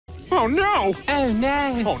Oh no! Oh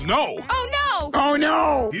no! Oh no! Oh no! Oh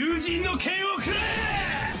no!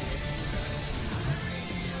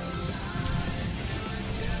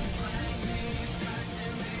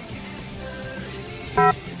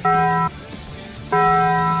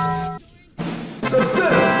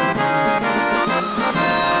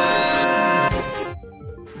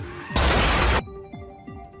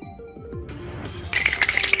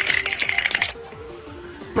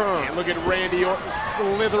 And look at Randy Orton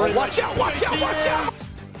slithering. Oh, watch out! Watch out! Watch out!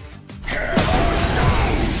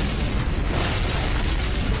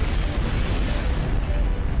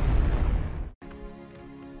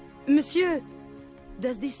 Monsieur,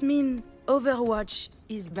 does this mean Overwatch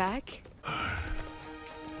is back?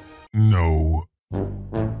 No.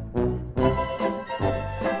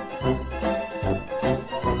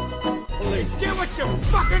 Get what you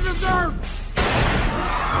fucking deserve!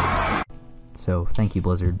 So thank you,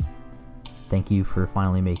 Blizzard. Thank you for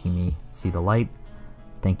finally making me see the light.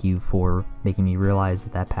 Thank you for making me realize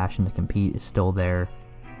that that passion to compete is still there.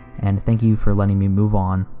 And thank you for letting me move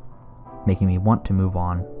on, making me want to move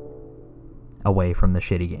on away from the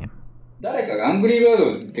shitty game. 誰かがアングリーバ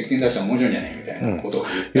ード鉄拳出したら面白いんじゃないみたいなことを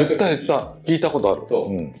言った言った。聞いたことある。そう。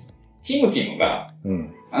キムが、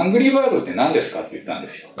アングリーバードって何ですかって言ったんで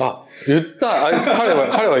すよ。あ、言った。あいつ、彼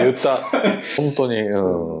は言った。本当に、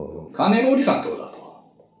カーネルおじさんってことだと。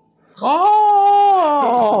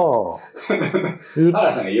ああ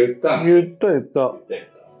原さんが言ったんですよ。言った。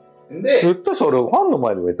言ったし、俺ファンの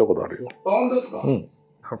前でも言ったことあるよ。本当ですか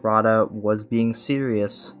Harada was being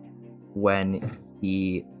serious when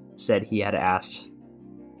he said he had asked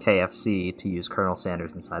KFC to use Colonel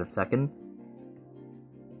Sanders inside of Tekken.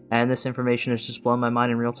 And this information has just blown my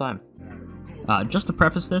mind in real time. Just to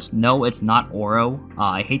preface this, no, it's not Oro.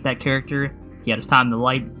 I hate that character. He had his time in the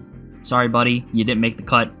light. Sorry, buddy, you didn't make the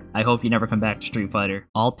cut. I hope you never come back to Street Fighter.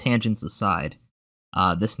 All tangents aside,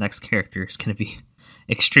 this next character is going to be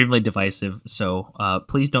extremely divisive, so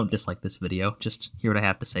please don't dislike this video. Just hear what I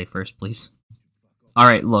have to say first, please.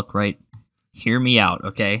 Alright, look, right? Hear me out,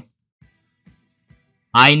 okay?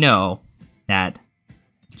 I know that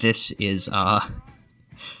this is a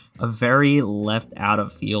very left out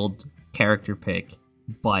of field character pick,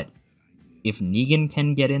 but if Negan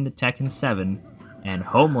can get into Tekken 7 and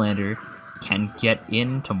Homelander can get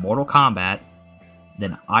into Mortal Kombat,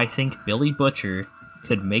 then I think Billy Butcher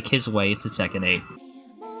could make his way to Tekken 8.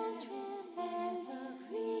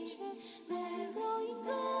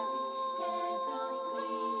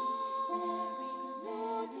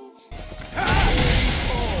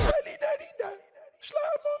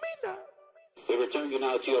 We return you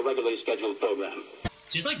now to your regularly scheduled program.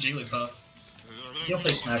 She's like Jigglypuff. You don't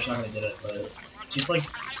play Smash, not gonna get it, but she's like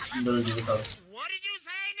literally Jigglypuff. What did you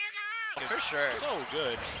say, nigga? For sure. So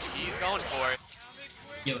good. He's going for it.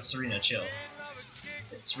 Yo, Serena, chill.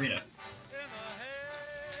 It's Serena.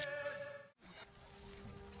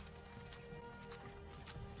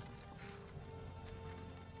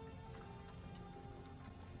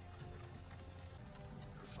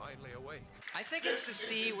 Finally awake. I think it's to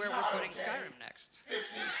see where we're putting Skyrim next.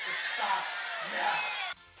 This needs to stop now.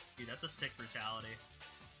 Dude, that's a sick brutality.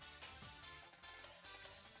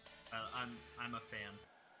 I'm a fan.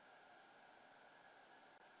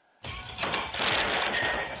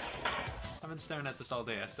 I've been staring at this all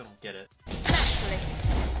day. I still don't get it.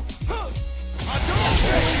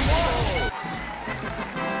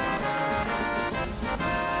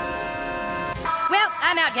 Well,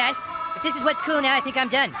 I'm out, guys. If this is what's cool now, I think I'm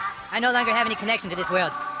done. I no longer have any connection to this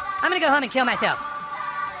world. I'm gonna go home and kill myself.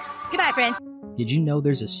 Goodbye, friends. Did you know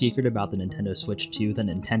there's a secret about the Nintendo Switch 2 that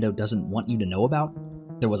Nintendo doesn't want you to know about?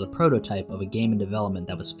 There was a prototype of a game in development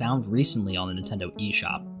that was found recently on the Nintendo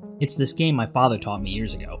eShop. It's this game my father taught me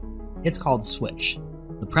years ago. It's called Switch.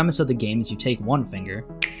 The premise of the game is you take one finger,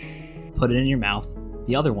 put it in your mouth,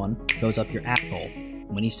 the other one goes up your asshole.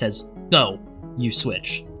 When he says, go, you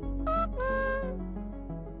switch.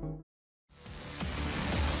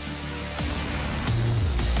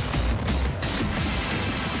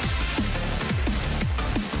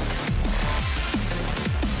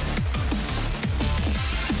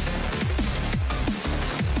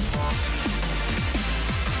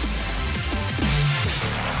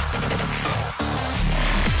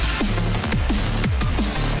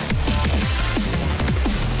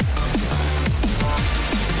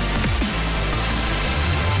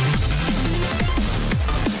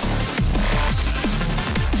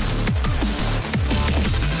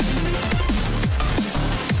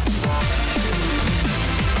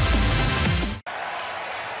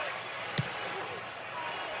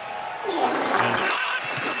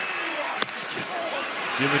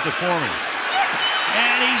 Give it to Foreman.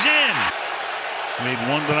 And he's in. Made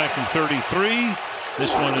one tonight from 33.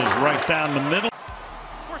 This one is right down the middle.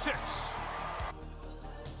 For 6.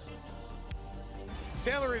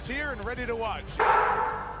 Taylor is here and ready to watch.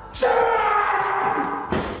 She's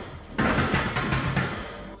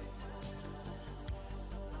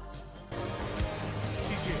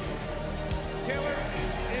here. Taylor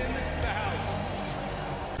is in the house.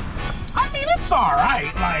 I mean, it's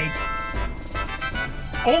alright. Like,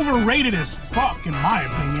 overrated as fuck, in my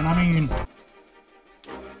opinion. I mean...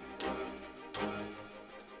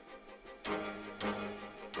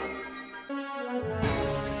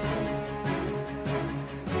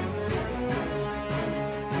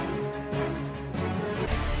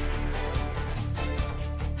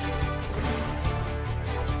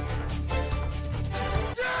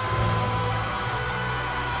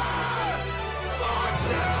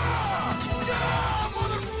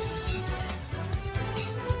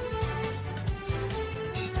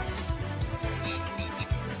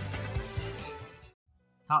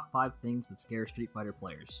 Top 5 things that scare Street Fighter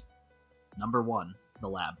players. Number 1, the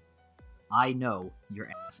lab. I know your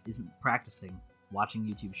ass isn't practicing watching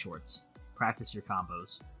YouTube shorts. Practice your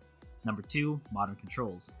combos. Number 2, modern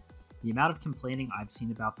controls. The amount of complaining I've seen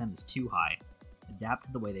about them is too high. Adapt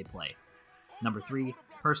to the way they play. Number 3,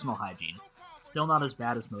 personal hygiene. Still not as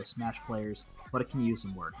bad as most Smash players, but it can use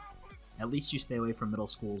some work. At least you stay away from middle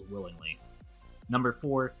schools willingly. Number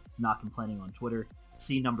 4, not complaining on Twitter.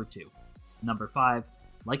 See number 2. Number 5,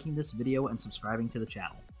 liking this video and subscribing to the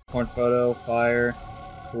channel. Porn photo, fire,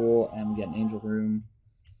 cool, and get an angel room.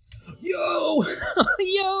 Yo!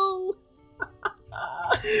 Yo!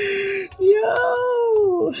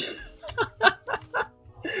 Yo!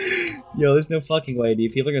 Yo, there's no fucking way,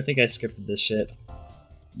 dude. People are gonna think I scripted this shit.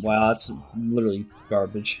 Wow, that's literally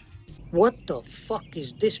garbage. What the fuck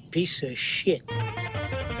is this piece of shit?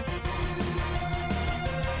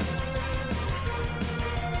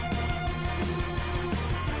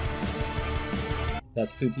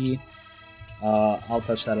 That's poopy. I'll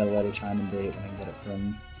touch that at a later time and date when I can get it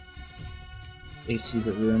from a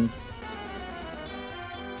secret room.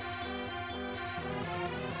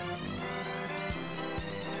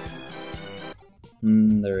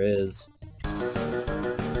 There is.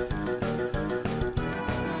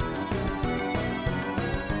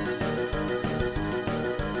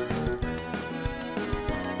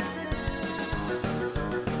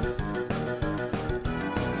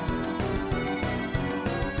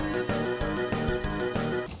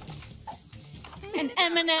 And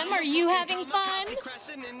Eminem, are you having fun?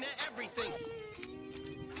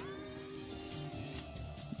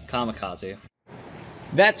 Kamikaze.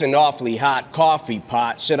 That's an awfully hot coffee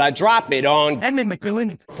pot. Should I drop it on Edmund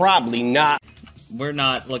McMillan? Probably not. We're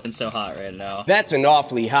not looking so hot right now. That's an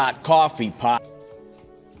awfully hot coffee pot.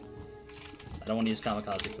 I don't want to use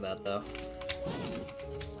Kamikaze for that, though.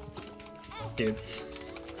 Dude.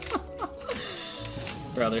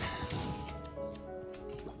 Brother.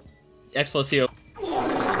 Explosio.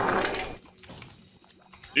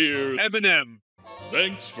 Dear Eminem,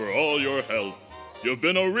 thanks for all your help. You've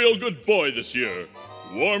been a real good boy this year.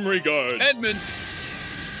 Warm regards. Edmund.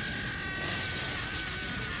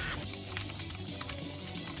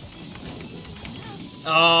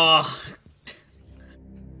 Oh.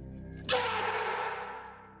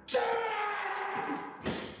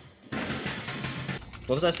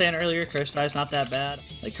 What was I saying earlier? Curse Die's not that bad.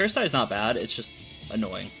 Like, Curse Die's not bad, it's just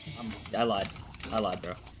annoying. I lied. I lied,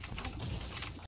 bro.